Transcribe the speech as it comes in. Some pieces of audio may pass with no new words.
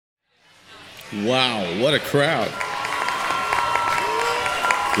Wow, what a crowd.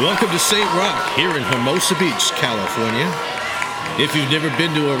 Welcome to St. Rocke here in Hermosa Beach, California. If you've never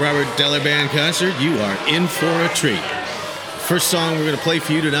been to a Robert Deller Band concert, you are in for a treat. The first song we're going to play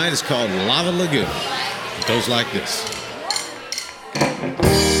for you tonight is called Lava Lagoon. It goes like this.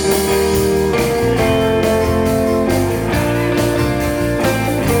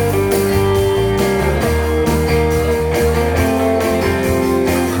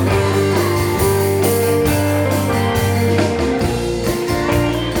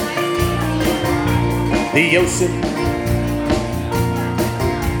 The ocean,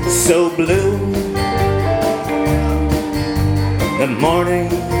 so blue. The morning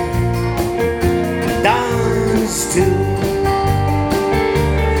dawns too.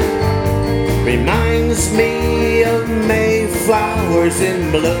 Reminds me of May flowers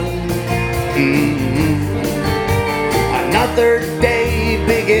in bloom. Another day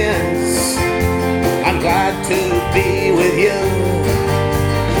begins. I'm glad to be with you.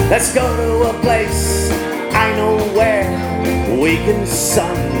 Let's go to a place I know where we can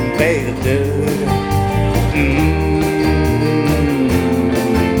sunbathe, dude.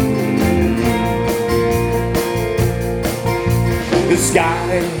 The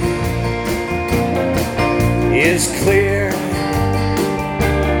sky is clear.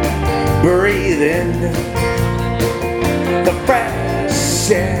 Breathe in the fresh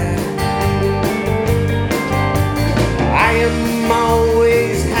air. I am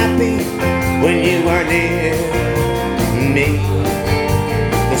always happy when you are near me.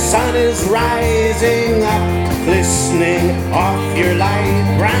 The sun is rising up, glistening off your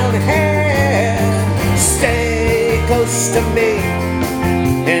light brown hair. Stay close to me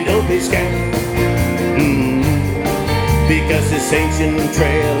and don't be scared, because this ancient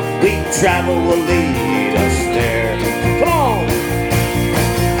trail we travel will lead us there. Come on!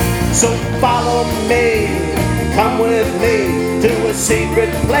 So follow me, come with me to a secret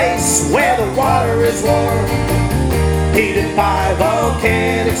place where the water is warm, heated by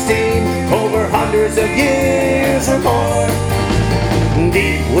volcanic steam over hundreds of years or more.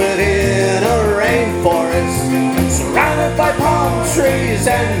 Deep within a rainforest, surrounded by palm trees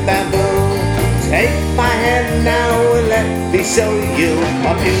and bamboo. Take my hand now and let me show you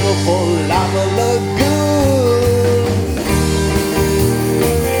a beautiful lava lagoon.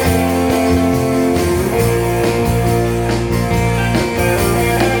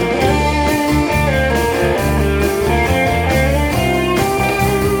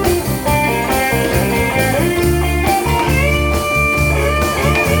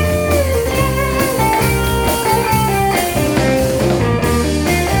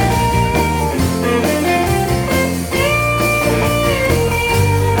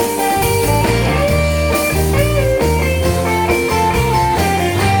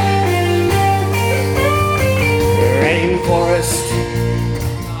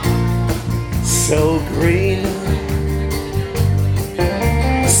 So green,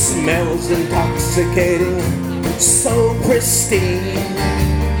 smells intoxicating, so pristine.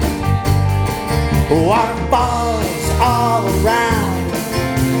 Waterfalls all around,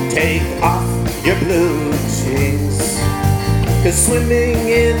 take off your blue jeans, 'cause swimming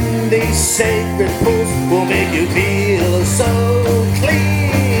in these sacred pools will make you feel so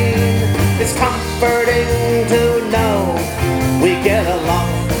clean. It's comforting to know we get along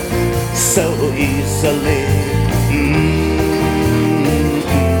so easily.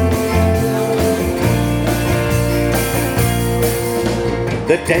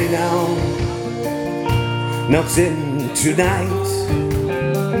 The day now melts into night.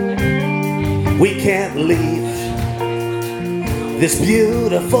 We can't leave this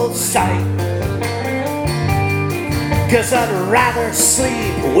beautiful sight, 'cause I'd rather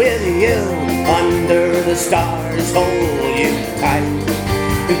sleep with you under the stars, hold you tight.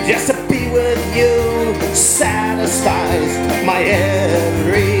 Just to be with you satisfies my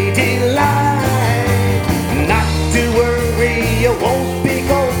every delight. Not to worry, you won't be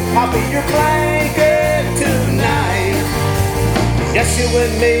cold, I'll be your blanket tonight. Just you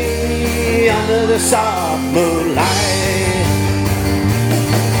and me under the soft moonlight.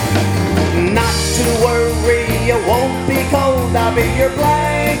 Not to worry, you won't be cold, I'll be your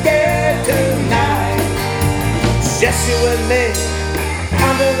blanket tonight. Just you and me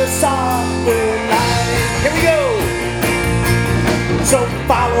under the soft moonlight. Here we go! So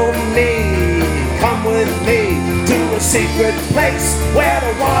follow me, come with me to a secret place where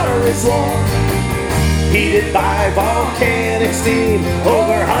the water is warm, heated by volcanic steam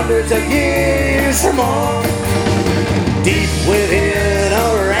over hundreds of years or more. Deep within a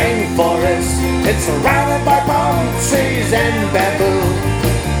rainforest, it's surrounded by palm trees and bamboo.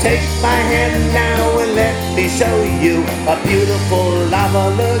 Take my hand now and let me show you a beautiful lava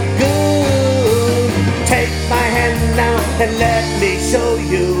lagoon. Take my hand now and let me show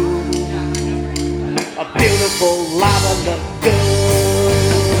you a beautiful lava lagoon.